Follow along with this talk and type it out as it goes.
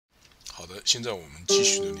好的，现在我们继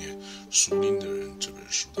续的念《属灵的人》这本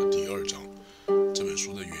书的第2章。这本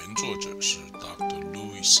书的原作者是 Dr.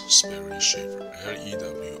 Louis Sperry Chafer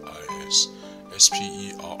Lewis Sperry Chafer，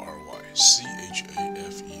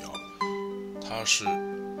 他是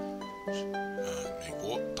美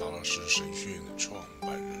国达拉斯神学院的创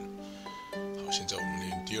办人。好，现在我们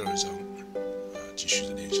念第2章，继续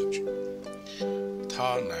的念下去。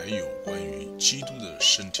它乃有关于基督的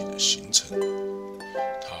身体的形成，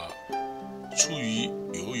它出于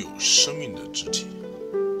有生命的肢体。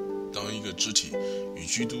当一个肢体与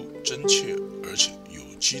基督真切而且有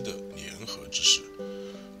机的联合之时，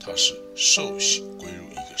它是受洗归入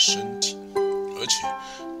一个身体，而且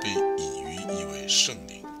被隐于一位圣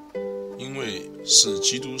灵。因为是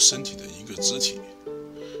基督身体的一个肢体，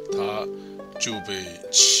它就被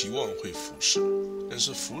期望会服侍，但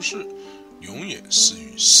是服侍永远是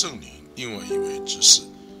与圣灵另外一位执事，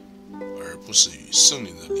而不是与圣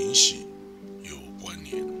灵的灵洗有关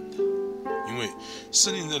联。因为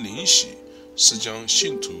圣灵的灵洗是将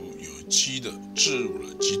信徒有机的置入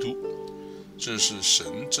了基督，正是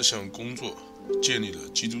神这项工作建立了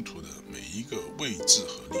基督徒的每一个位置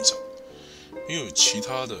和立场，没有其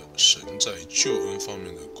他的神在救恩方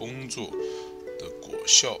面的工作的果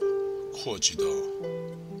效扩及到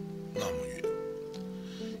那么远。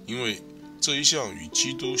因为这一项与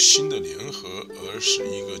基督新的联合，而使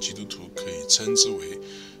一个基督徒可以称之为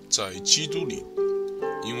在基督里，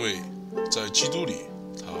因为在基督里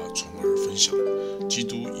他从而分享基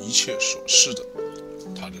督一切所是的，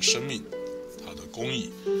他的生命，他的公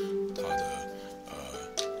义，他的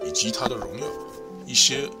以及他的荣耀。一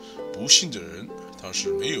些不信的人他是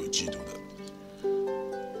没有基督的，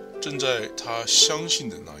正在他相信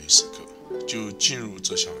的那一时刻就进入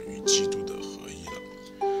这项与基督的合一了。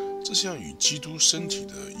这项与基督身体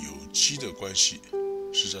的有机的关系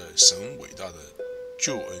是在神伟大的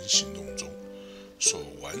救恩行动中所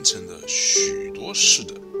完成的许多事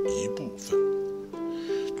的一部分。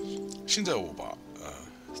现在我把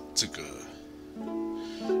这个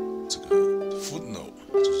footnote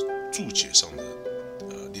就是注解上的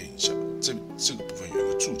念一下。这个部分有一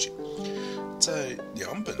个注解，在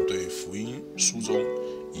2本对福音书中，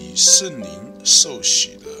以圣灵受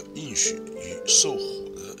洗的应许与受火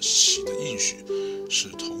的洗的应许是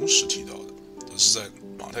同时提到的，这是在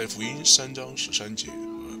马太福音3章13节和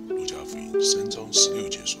路加福音3章16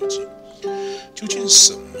节所记。究竟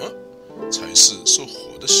什么才是受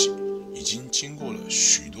火的洗，已经经过了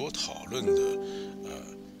许多讨论的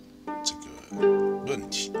这个论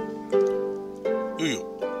题。又有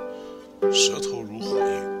舌头如火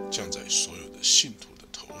焰降在所有的信徒的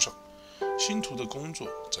头上，信徒的工作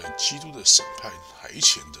在基督的审判台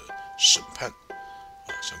前的审判，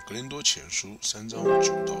像格林多前书3章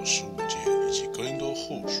9到15节以及格林多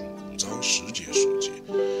后书5章10节所记，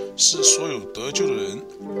是所有得救的人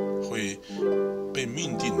会被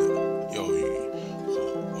命定的要与火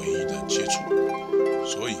唯一的接触，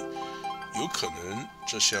所以有可能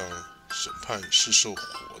这项审判是受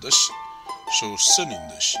火的洗，受圣灵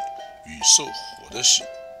的洗与受火的洗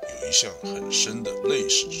有一项很深的类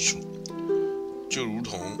似之处，就如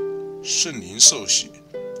同圣灵受洗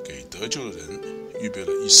给得救的人预备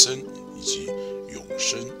了一生以及永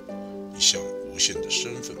生一项无限的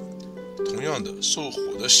身份，同样的，受火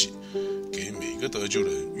的洗给每个得救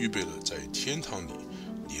人预备了在天堂里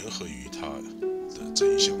联合于他的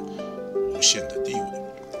这一项无限的地位。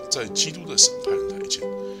在基督的审判台前，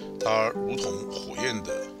他如同火焰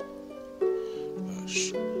的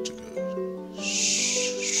这个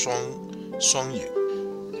双眼，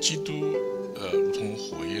基督如同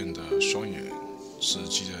火焰的双眼，是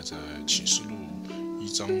记载在启示录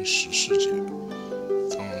1章14节。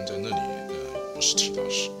当然在那里不是提到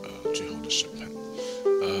最后的审判。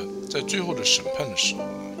在最后的审判的时候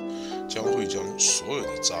呢，将会将所有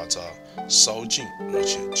的渣渣烧尽，而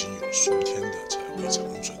且仅有属天的才会长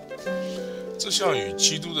存。这项与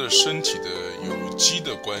基督的身体的有机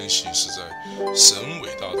的关系是在神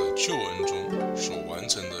伟大的救恩中所完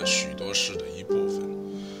成的许多事的一部分，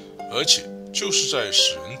而且就是在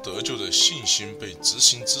使人得救的信心被执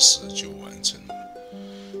行之时就完成了。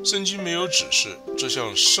圣经没有指示这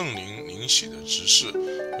项圣灵灵洗的执事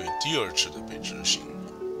会第2次的被执行。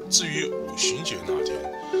至于五旬节那天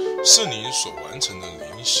圣灵所完成的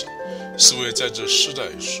灵洗，是为在这世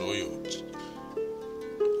代所有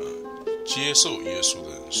接受耶稣的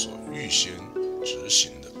人所预先执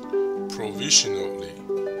行的 provisionally，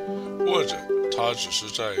 或者他只是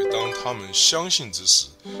在当他们相信之时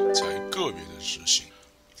才个别的执行。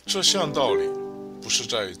这项道理不是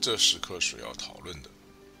在这时刻所要讨论的。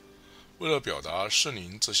为了表达圣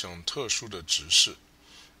灵这项特殊的指示，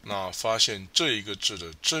那发现这一个字的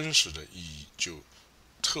真实的意义就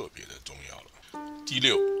特别的重要了。第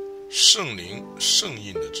六，圣灵圣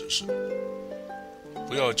印的指示。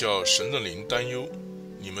不要叫神的灵担忧，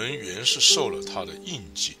你们原是受了他的印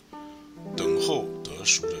记，等候得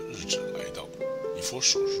赎的日子来到。以弗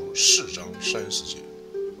所书4章30节，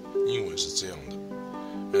英文是这样的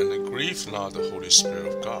 ：And grieve not the Holy Spirit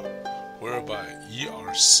of God, whereby ye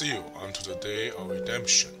are sealed unto the day of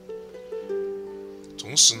redemption。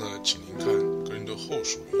同时呢，请您看哥林多后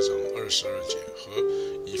书1章22节和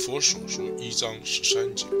以弗所书1章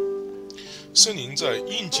13节。圣灵在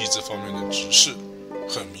印记这方面的指示，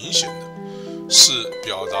很明显的是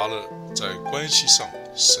表达了在关系上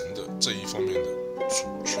神的这一方面的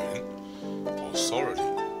主权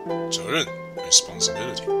authority 责任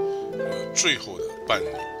responsibility 和最后的办理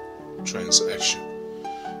transaction。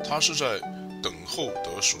他是在等候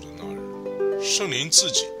得赎的那日，圣灵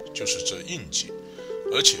自己就是这印记，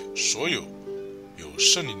而且所有有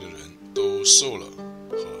圣灵的人都受了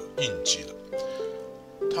和印记了。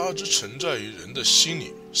它之存在于人的心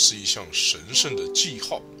里，是一项神圣的记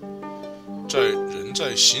号。在人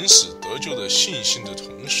在行使得救的信心的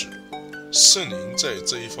同时，圣灵在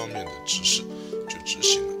这一方面的指示就执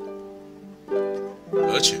行了，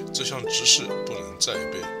而且这项指示不能再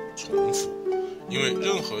被重复，因为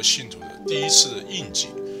任何信徒的第一次的印记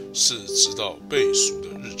是直到被赎的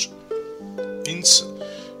日子。因此，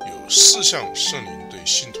有4项圣灵对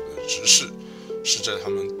信徒的指示是在他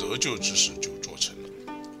们得救之时就做成了，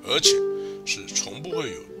而且是从不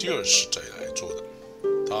会有第二次再来做的。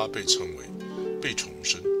它被称为被重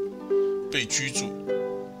生、被居住、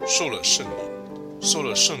受了圣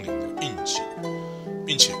灵的印记，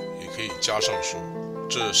并且也可以加上说，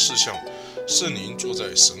这4项圣灵坐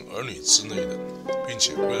在神儿女之内的，并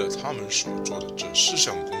且为了他们所做的这4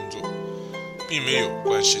项工作，并没有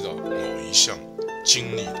关系到某一项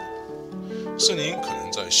经历的。圣灵可能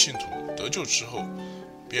在信徒得救之后，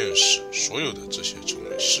便使所有的这些成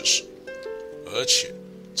为事实，而且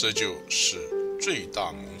这就是最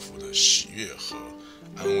大蒙福的喜悦和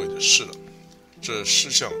安慰的事了。这4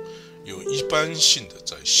项有一般性的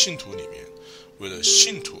在信徒里面为了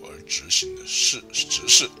信徒而执行的指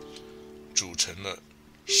示，组成了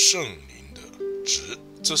圣灵的职。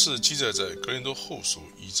这是记载在哥林多后书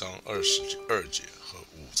1章22节和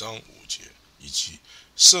5章5节，以及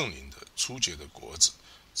圣灵的初结的果子，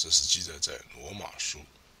这是记载在罗马书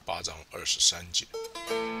8章23节。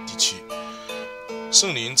第七，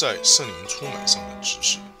圣灵在圣灵充满上的指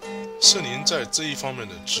示。圣灵在这一方面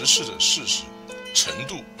的指示的事实、程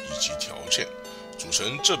度以及条件，组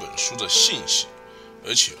成这本书的信息，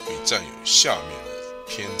而且会占有下面的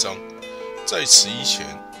篇章。在此以前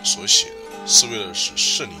所写的是为了使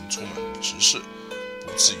圣灵充满的指示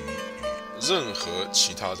不至于与任何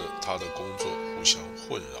其他的他的工作互相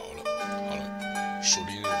混淆了。好了，属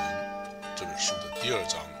灵的人这本书的第2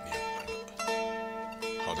章念完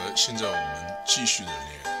了。好的，现在我们继续的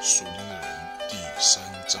念属灵的人第3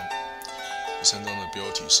章。第3章的标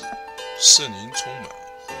题是圣灵充满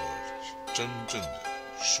和真正的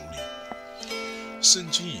属灵。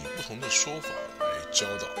圣经以不同的说法来教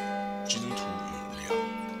导基督徒有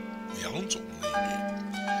两种类别，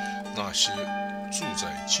那些住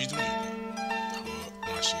在基督里的和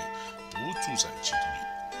那些不住在基督里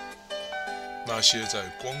的，那些在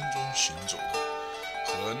光中行走的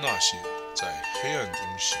和那些在黑暗中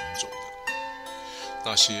行走的，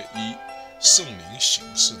那些依圣灵行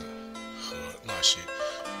事的和那些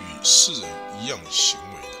与世人一样行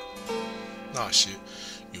为的，那些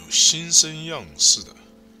有新生样式的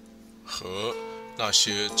和那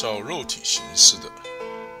些照肉体行事的，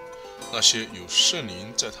那些有圣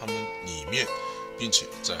灵在他们里面并且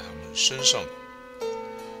在他们身上的，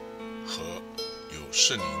和有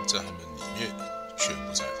圣灵在他们里面却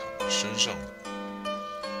不在他们身上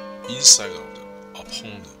的 inside of 的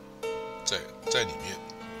upon 的，在里面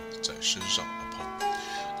在身上 upon，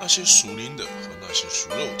 那些属灵的和那些属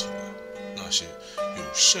肉体的，那些有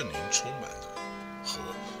圣灵充满的和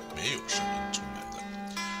没有圣灵充满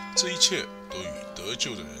的，这一切都与得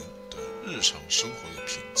救的人的日常生活的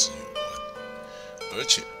品质有关，而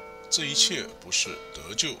且这一切不是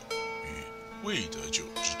得救与未得救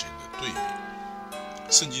之间的对比。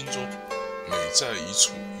圣经中每在一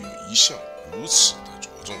处有一项如此的着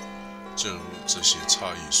重，正如这些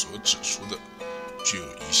差异所指出的，具有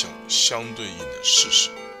一项相对应的事实。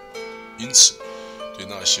因此对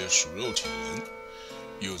那些属肉体的人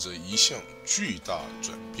有着一项巨大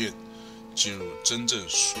转变，进入真正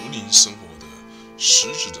属灵生活的实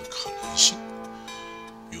质的可能性。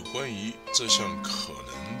有关于这项可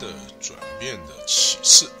能的转变的启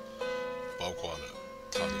示，包括了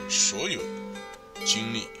他的所有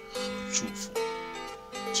经历和祝福。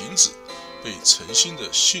仅指被诚心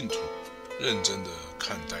的信徒认真的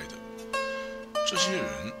看待的这些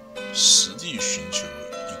人，实地寻求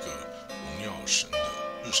一个荣耀神的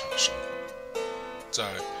日常生活。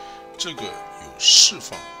在这个有释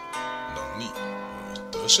放能力和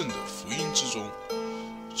得胜的福音之中，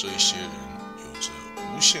这些人有着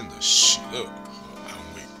无限的喜乐和安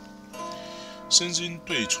慰。圣经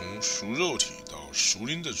对从属肉体到属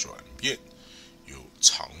灵的转变有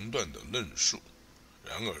长段的论述，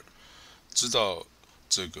然而知道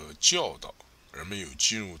这个教导而没有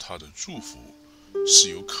进入他的祝福是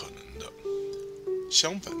有可能的。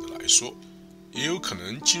相反的来说，也有可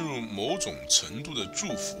能进入某种程度的祝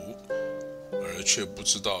福，而却不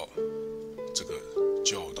知道这个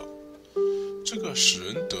教导。这个使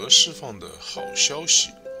人得释放的好消息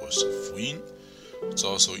或是福音，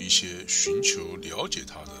遭受一些寻求了解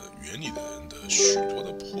它的原理的人的许多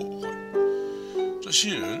的破坏。这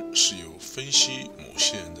些人是由分析某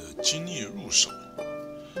些人的经历入手，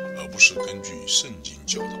而不是根据圣经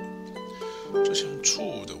教导。这项错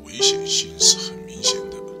误的危险性是很明显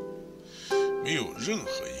的。没有任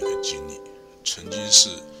何一个经历曾经是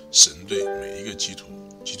神对每一个基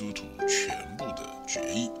督徒全部的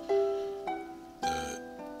决议的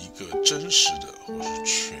一个真实的或是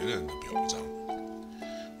全然的表彰。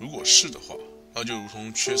如果是的话，那就如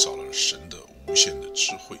同缺少了神的无限的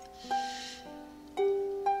智慧，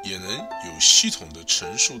也能有系统的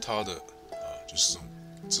陈述他的就是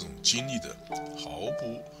这种经历的毫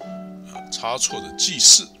不差错的记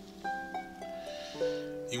事。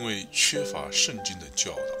因为缺乏圣经的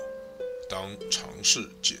教导，当尝试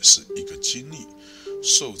解释一个经历，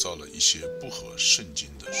受造了一些不合圣经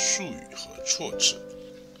的术语和措辞，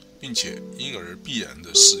并且因而必然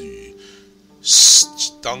的是于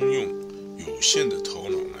当用有限的头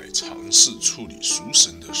脑来尝试处理属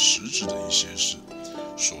神的实质的一些事，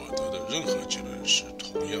所得的任何结论是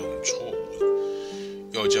同样错误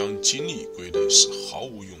的。要将经历归类是毫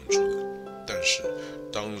无用处的。但是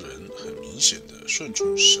当人很明显的顺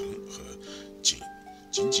从神和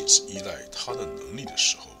仅仅是依赖他的能力的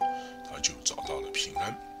时候，他就找到了平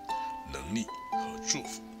安、能力和祝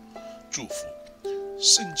福。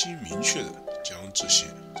圣经明确的将这些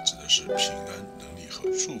指的是平安、能力和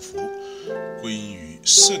祝福归因于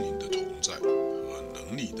圣灵的同在和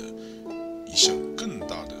能力的一项更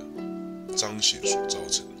大的彰显所造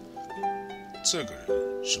成。这个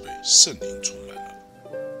人是被圣灵充满了。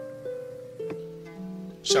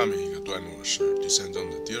下面一个段落是第3章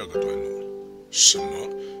的第2个段落。什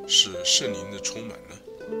么是圣灵的充满呢？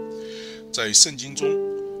在圣经中，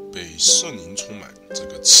被圣灵充满这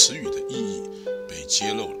个词语的意义被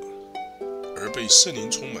揭露了，而被圣灵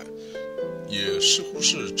充满也似乎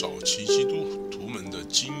是早期基督徒们的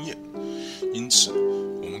经验。因此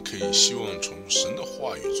我们可以希望从神的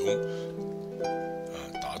话语中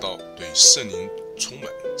达到对圣灵充满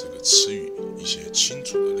这个词语一些清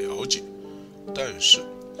楚的了解。但是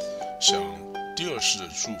像第二世的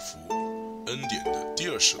祝福、恩典的第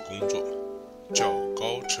二世工作、较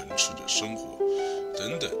高层次的生活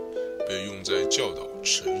等等，被用在教导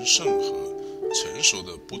成圣和成熟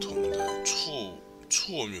的不同的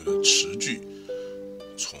错谬的词句，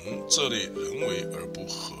从这类人为而不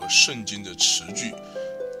合圣经的词句，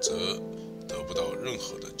则得不到任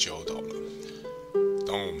何的教导了。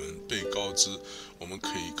当我们被告知我们可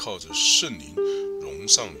以靠着圣灵荣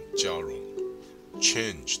上加荣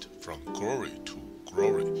changed from glory to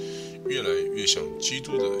glory， 越来越像基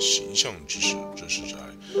督的形象之时，这是在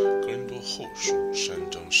哥林多后书3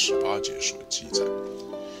章18节所记载。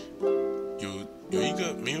有一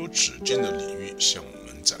个没有止境的领域向我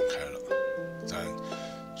们展开了，但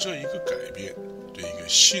这一个改变对一个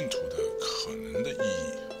信徒的可能的意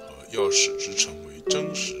义和要使之成为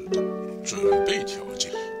真实的准备条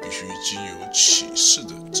件，必须经由启示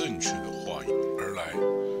的正确的话语而来，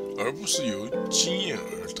而不是由经验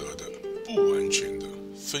而得的不完全的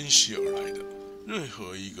分析而来的。任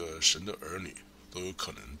何一个神的儿女都有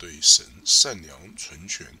可能对神善良、纯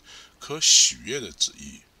全、可喜悦的旨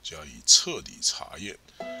意加以彻底查验，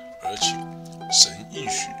而且神应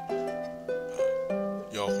许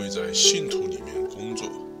要会在信徒里面工作。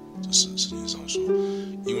这是圣经上说，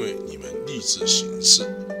因为你们立志行事，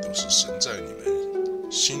都是神在你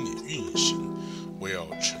们心里运行，为要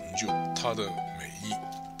成就他的美意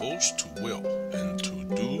both to will and to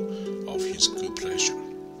do of his good pleasure。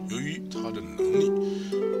 由于他的能力，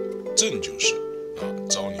正就是那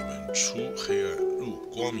召你们出黑暗入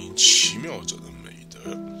光明奇妙者的美德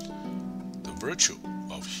The virtue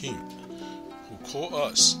of him who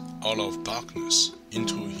called us out of darkness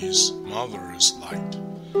into his marvelous light。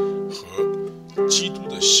 和基督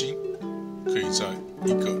的心可以在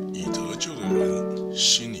一个已得救的人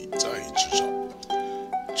心里再制造。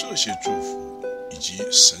这些祝福以及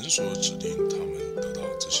神所指定他们得到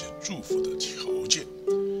这些祝福的条件，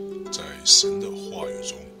在神的话语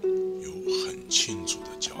中有很清楚的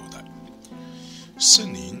交代。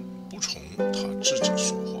圣灵不从他自己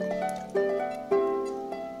说话，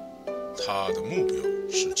他的目标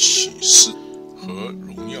是启示和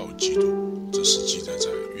荣耀基督。这是记载在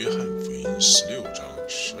约翰福音16章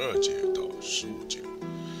12节到15节。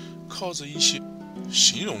靠着一些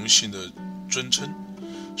形容性的尊称，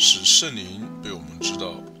使圣灵被我们知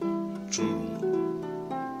道，诸如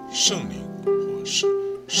圣灵或是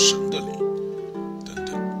神的灵等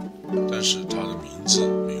等，但是他的名字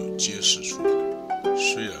没有揭示出来。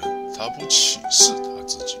虽然他不启示他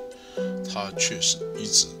自己，他却是一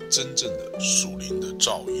直真正的属灵的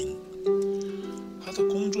噪音。他的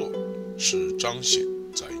工作是彰显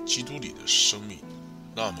在基督里的生命，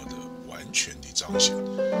那么的完全地彰显，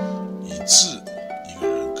以致一个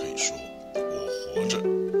人可以说，我活着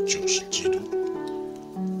就是基督。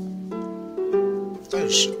但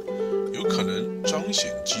是有可能彰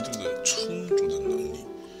显基督的充足的能力，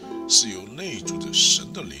是由内住的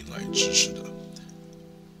神的灵来支持的，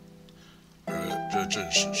而这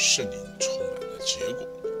正是圣灵充满的结果。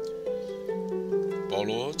保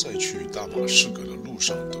罗在去大马士革的路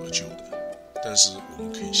上得救的，但是我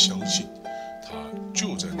们可以相信，他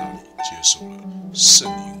就在那里接受了圣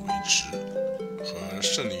灵为职和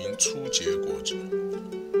圣灵初结果子。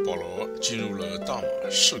保罗进入了大马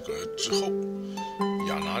士革之后，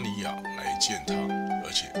亚拿尼亚来见他，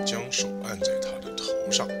而且将手按在他的头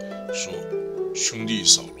上，说：兄弟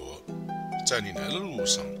扫罗，在你来的路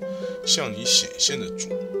上向你显现的主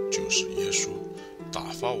就是耶稣，打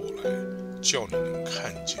发我来，叫你能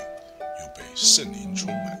看见，又被圣灵充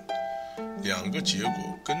满。两个结果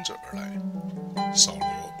跟着而来，扫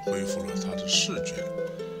罗恢复了他的视觉，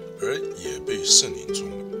而也被圣灵充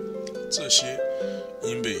满。这些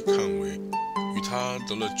因被看为与他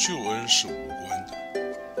得了救恩是无关的，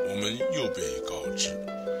我们又被告知，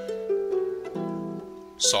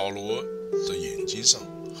扫罗的眼睛上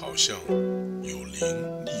好像有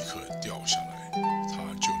灵立刻掉下来，他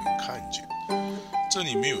就能看见。这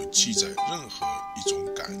里没有记载任何一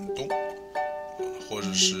种感动，或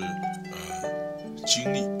者是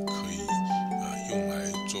经历可以用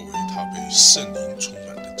来作为他被圣灵充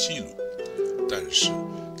满的记录，但是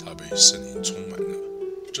他被圣灵充满了，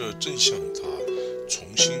这正像他重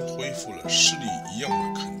新恢复了视力一样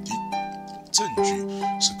的肯定。证据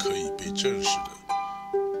是可以被证实的，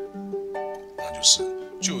那就是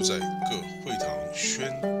就在各会堂宣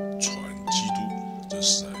传基督。这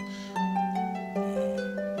是在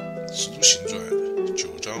使徒行传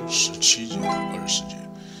9章17节到20节。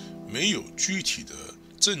没有具体的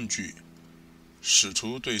证据，使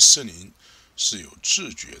徒对圣灵是有自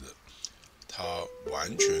觉的，他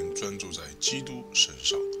完全专注在基督身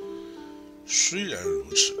上。虽然如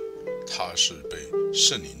此，他是被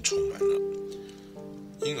圣灵充满了，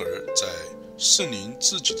因而在圣灵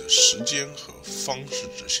自己的时间和方式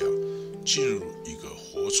之下，进入一个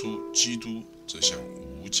活出基督这项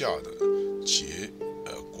无价的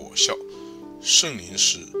果效。圣灵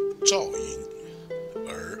是噪音，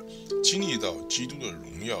而经历到基督的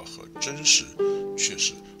荣耀和真实却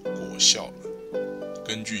是果效了。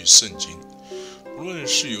根据圣经，无论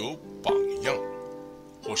是有榜样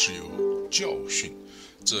或是有教训，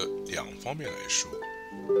这两方面来说，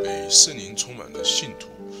被圣灵充满的信徒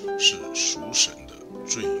是属神的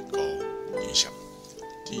最高理想。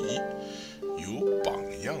第一，有榜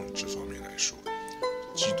样这方面来说，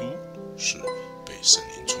基督是被圣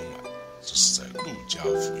灵充满，这是在路加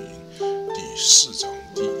福音第4章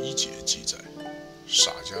第1节记载，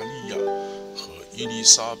撒迦利亚和伊丽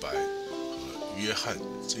莎白和约翰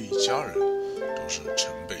这一家人都是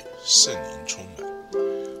曾被圣灵充满，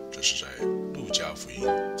这是在路加福音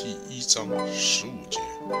第1章15节、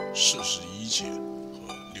41节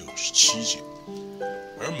和67节。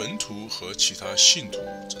而门徒和其他信徒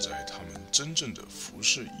则在他们真正的服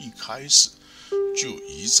事一开始就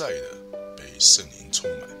一再的被圣灵充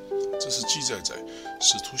满。这是记载在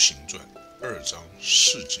使徒行传2章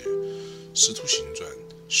4节、使徒行传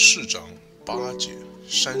4章8节、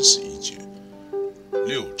31节、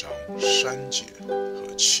6章3节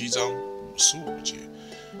和7章55节、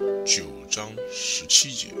9章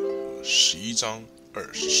17节和11章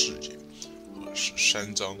24节和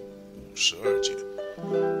13章52节。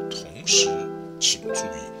同时请注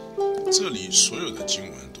意，这里所有的经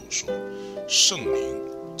文都说圣灵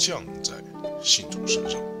降在信徒身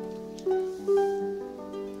上。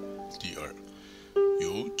第二，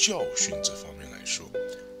由教训这方面来说，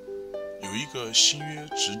有有一个新约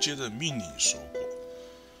直接的命令说过，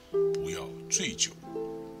不要醉酒，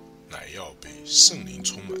乃要被圣灵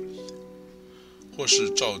充满，或是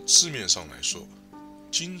照字面上来说，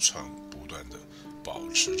经常不断的保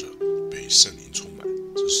持着被圣灵充满。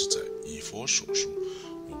这是在以弗所书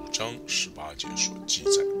5章18节所记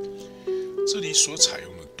载。这里所采用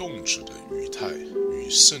的动词的语态与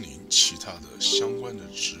圣灵其他的相关的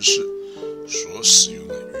执事所使用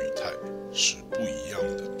的语态是不一样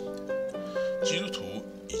的。基督徒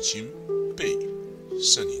已经被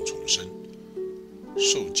圣灵重生、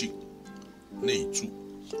受浸、内住，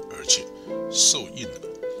而且受印了，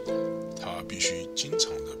他必须经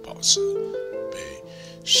常的保持被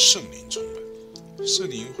圣灵充满。圣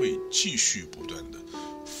灵会继续不断的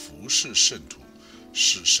服侍圣徒，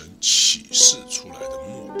使神启示出来的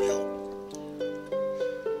目标。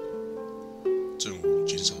正如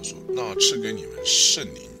经上说，那赐给你们圣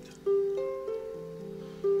灵，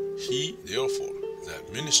 He therefore that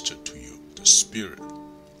ministered to you the Spirit。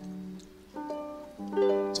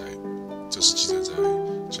 这是记载在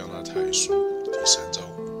加拉太书第3章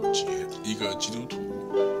5节。一个基督徒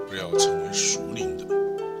若要成为属灵的，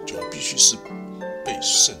就必须是被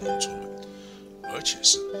圣灵充满，而且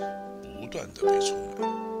是不断的被充满。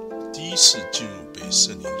第一次进入被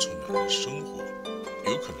圣灵充满的生活，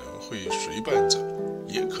有可能会随伴着，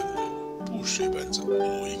也可能不随伴着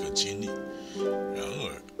某一个经历。然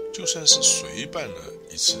而就算是随伴了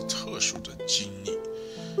一次特殊的经历，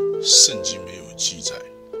圣经没有记载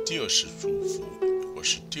第二次祝福或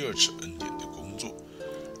是第二次恩典的工作。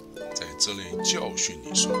在这类教训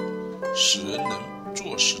里说，使人能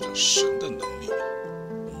做事的神的能力，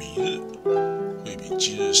明日会比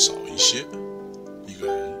今日少一些。一个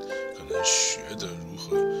人可能学得如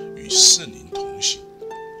何与圣灵同行，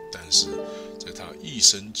但是在他一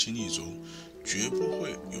生经历中，绝不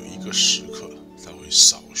会有一个时刻他会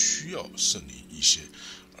少需要圣灵一些，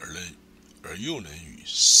而又能与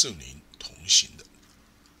圣灵同行的。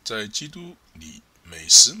在基督里每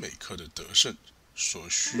时每刻的得胜所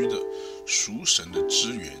需的属神的资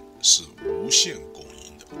源是无限供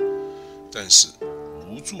应的，但是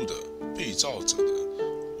无助的被造者的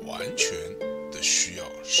完全的需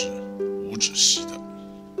要是无止息的。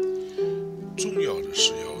重要的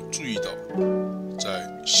是要注意到，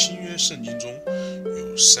在新约圣经中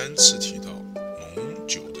有3次提到浓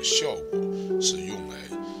酒的效果是用来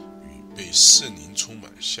与被圣灵充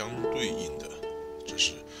满相对应的。这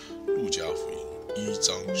是路加福音1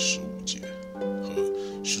章15节和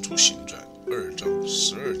使徒行传2章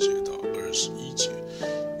12节到21节，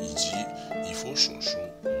以及以弗所书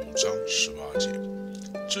5章18节。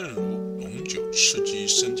正如浓酒刺激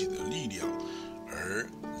身体的力量，而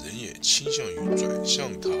人也倾向于转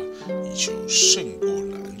向它，以求胜过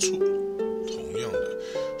难处。同样的，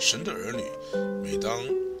神的儿女每当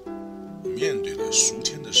面对了属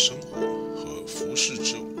天的生活和服侍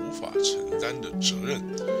之无法承担的责任，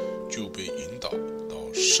就被引导到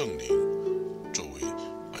圣灵作为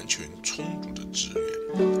完全充足的资源。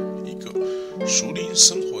一个属灵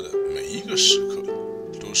生活的每一个时刻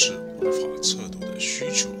都是无法测度的需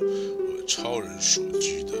求和超人所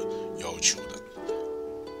居的要求的，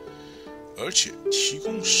而且提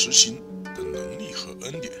供实行的能力和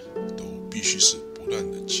恩典都必须是不断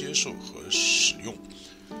的接受和使用。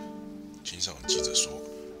经上记着说，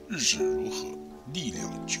日子如何，力量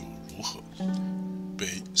就如何。被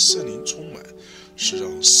圣灵充满是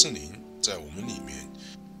让圣灵在我们里面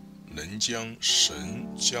能将圣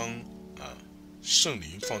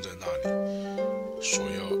灵放在那里，所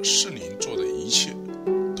要圣灵做的一切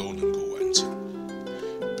都能够完成。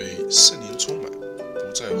被圣灵充满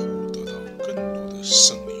不在乎得到更多的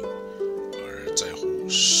圣灵，而在乎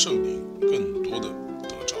圣灵更多的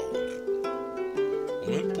得着我们。我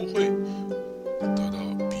们不会得到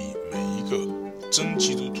比每一个真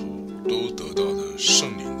基督徒都得到的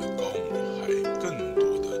圣灵的高摩还更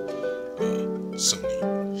多的圣灵。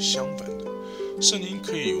相反的，圣灵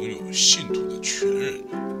可以拥有信徒的全人，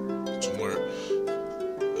从而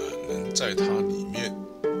能在它里面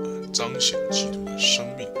彰显基督的生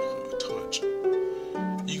命和特质。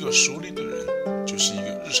一个属灵的人就是一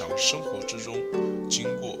个日常生活之中经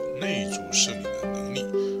过内住圣灵的能力，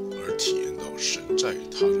而体验到神在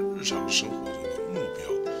他的日常生活中的目标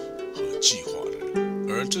和计划的人。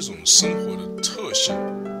而这种生活的特性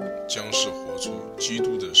将是活出基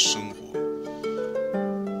督的生活。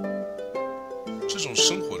这种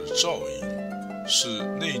生活的照应是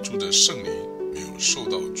内住的圣灵没有受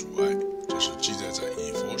到阻碍，这是记载在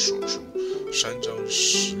以弗所书3章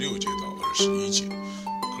16节到21节，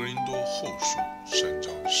哥林多后书3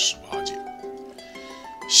章18节。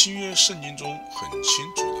新约圣经中很清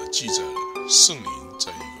楚地记载了圣灵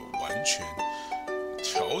在一个完完全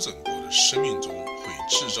调整过的生命中会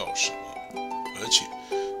制造什么，而且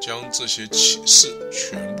将这些启示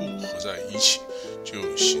全部合在一起，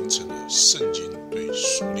就形成了圣经对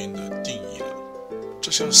属灵的定义了。这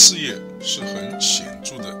项事业是很显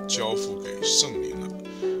著的交付给圣灵了，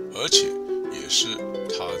而且也是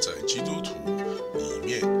他在基督徒里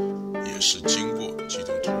面，也是经过基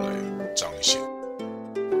督徒来彰显。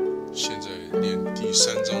现在念第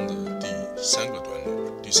3章的第3个段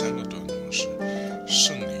落，第3个段落是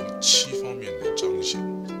圣灵7方面的彰显。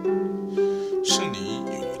圣灵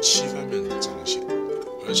有7方面的彰显，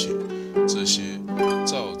而且这些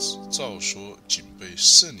照说仅被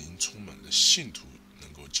圣灵充满的信徒能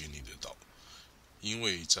够经历得到，因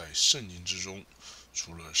为在圣灵之中，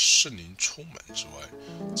除了圣灵充满之外，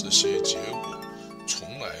这些结果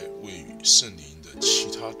从来未与圣灵的其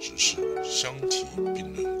他指示相提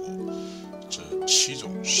并论过。这7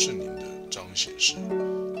种圣灵的彰显是：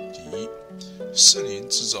第一，圣灵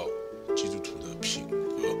制造基督徒的品格。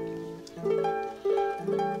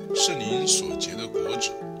圣灵所结的果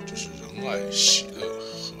子就是仁爱、喜乐、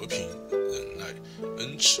和平、忍耐、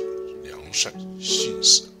恩慈、良善、信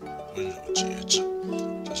实、温柔、节制。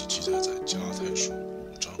这是记载在加拉太书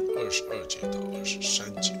5章22节到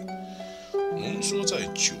23节。浓缩在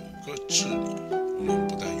9个字里，我们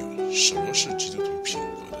不但有什么是基督徒品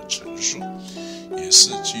格的陈述，也是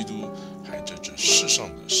基督还在这世上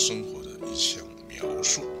的生活的一项描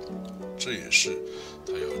述。这也是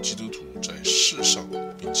他要基督徒在世上，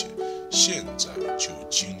并且现在就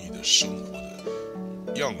经历的生活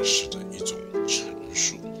的样式的一种陈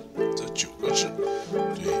述。这9个字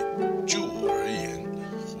对就我而言，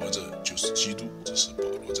活着就是基督，这是保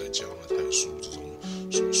罗在加拉太书之中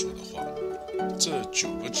所说的话。这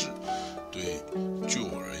9个字对就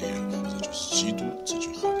我而言，活着就是基督这句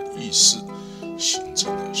话的意思，形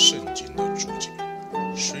成了圣经的注解。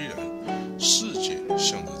虽然世界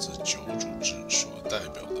向着这9组织所代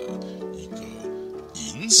表的一个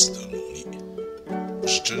影子的努力，不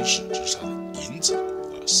是真实，这是它的影子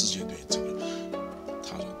世界对这个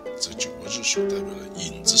它这9个字所代表的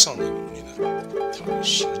影子上的努力呢，它的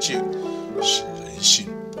实践是人性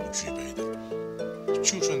不具备的。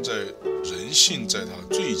就算在人性在它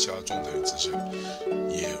最佳状态之下，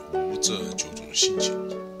也无这9种性情。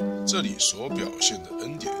这里所表现的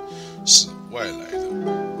恩典是外来的，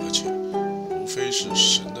而且无非是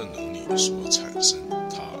神的能力所产生，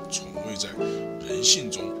它从未在人性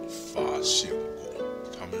中发现过。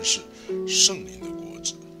它们是圣灵的果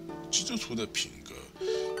子。基督徒的品格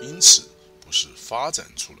因此不是发展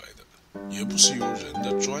出来的，也不是由人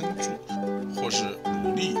的专注或是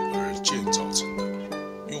努力而建造成的。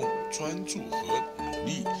用专注和努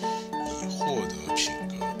力以获得品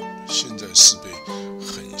格，现在是被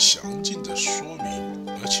很详尽的说明，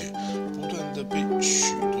而且不断的被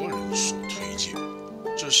许多人所推荐。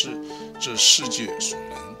这是这世界所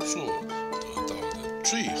能做得到的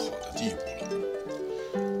最好的地步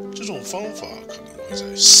了。这种方法可能会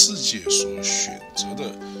在世界所选择的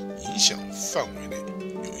影响范围内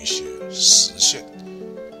有一些实现。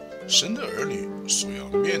神的儿女所要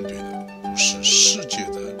面对的不是世界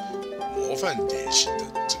的模范典型的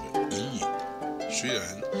这个阴影。虽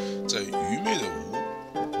然在愚昧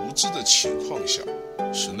的无知的情况下，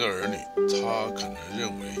神的儿女他可能认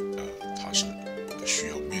为他是需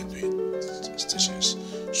要面对这些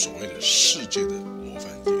所谓的世界的模范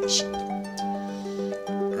典型的，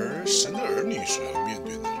而神的儿女所要面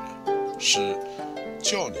对的呢，是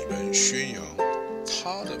叫你们宣扬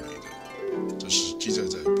他的美德。这是记载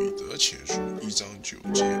在彼得前书1章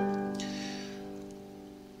9节。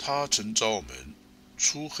他曾召我们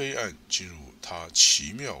出黑暗进入他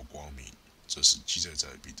奇妙光明，这是记载在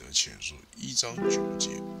彼得前书1章9节。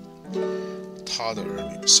他的儿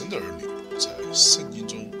女，神的儿女，在圣经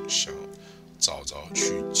中想找着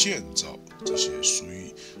去建造这些属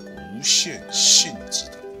于无限性质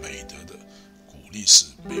的美德的鼓励是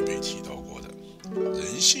没被提到过的。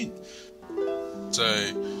人性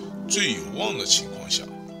在最有望的情况下，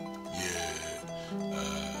也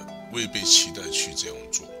未被期待去这样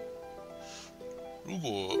做。如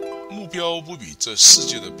果目标不比这世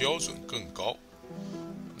界的标准更高，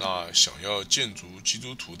那想要建筑基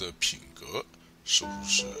督徒的品格似乎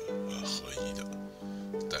是合宜的。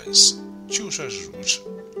但是就算是如此，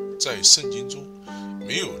在圣经中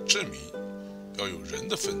没有证明要有人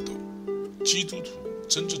的奋斗。基督徒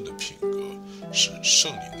真正的品格是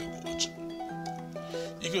圣灵的果子。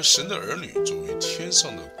一个神的儿女作为天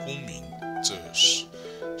上的公民，这是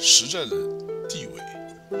实在的地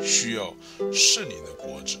位，需要圣灵的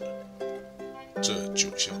果子。这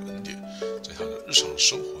9项恩典在他的日常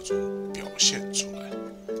生活中表现出来。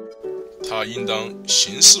他应当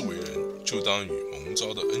行事为人，就当与蒙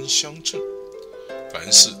召的恩相称，凡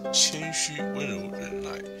事谦虚温柔忍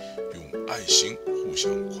耐，用爱心互相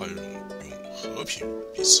宽容，用和平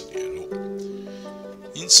彼此联络。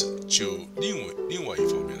因此就另外一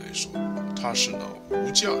方面来说，他是那无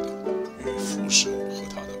价的与父神和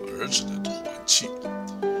他的儿子的团契，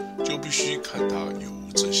就必须看他有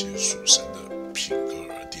这些属神的品格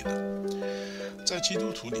而定了。在基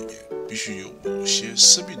督徒里面必须有某些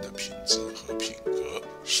生命的品质和品格，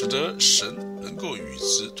使得神能够与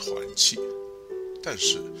之团契。但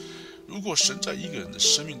是如果神在一个人的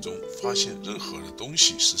生命中发现任何的东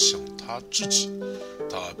西是像他自己，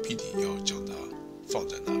他必定要将它放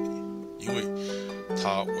在那里，因为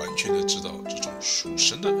他完全的知道这种属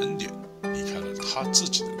神的恩典离开了他自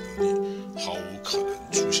己的能力，毫无可能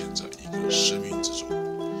出现在一个生命之中。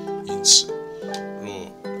因此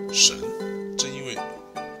若神正因为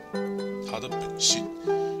他的本性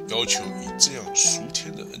要求以这样属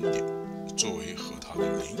天的恩典作为和他的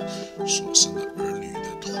灵所生的儿女的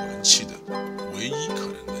团契的唯一可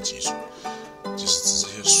能的基础，就是指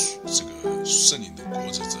这个圣灵的国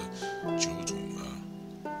着这9种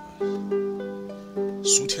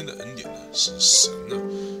属天的恩典呢，是神呢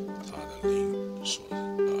他的灵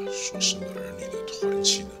所生的儿女的团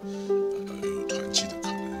契呢，有团契的可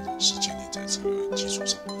能呢，是建立在这个基础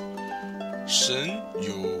上。神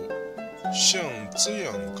有像这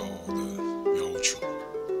样高的要求，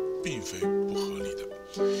并非不合理的，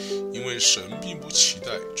因为神并不期待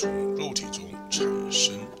从肉体中产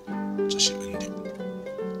生这些恩典，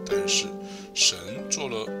但是神做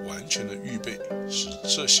了完全的预备，使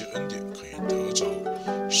这些恩典可以得着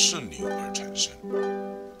圣灵而产生。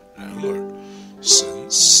然而神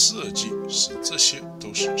设计使这些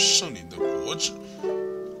都是圣灵的果子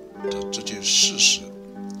的这件事实，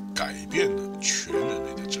改变了全人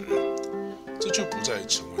类的责任，这就不再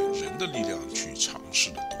成为人的力量去尝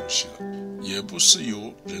试的东西了，也不是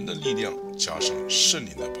由人的力量加上圣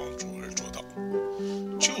灵的帮助而做到。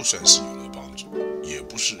就算是有了帮助，也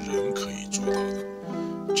不是人可以做到的。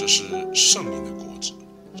这是圣灵的果子，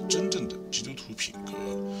真正的基督徒品格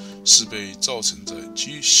是被造成在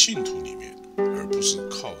信徒里面，而不是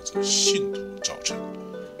靠着信徒造成。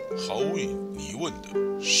毫无疑问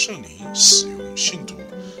的，圣灵使用信徒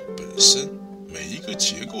本身每一个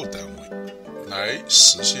结构单位来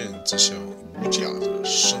实现这项无价的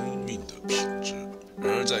生命的品质，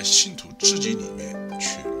而在信徒自己里面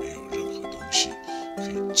却没有任何东西可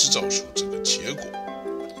以制造出这个结果。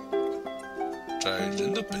在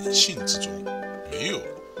人的本性之中没有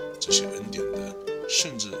这些恩典的，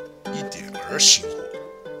甚至一点儿心火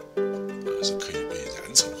是可以被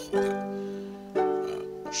燃成火的。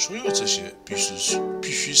所有这些必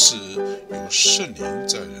须是由圣灵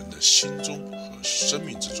在人的心中和生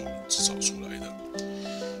命之中制造出来的。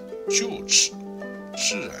就此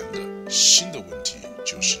自然的新的问题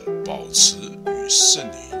就是保持与圣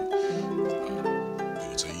灵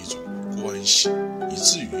有着一种关系，以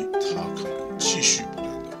至于他可能继续不断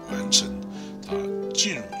的完成他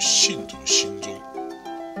进入信徒心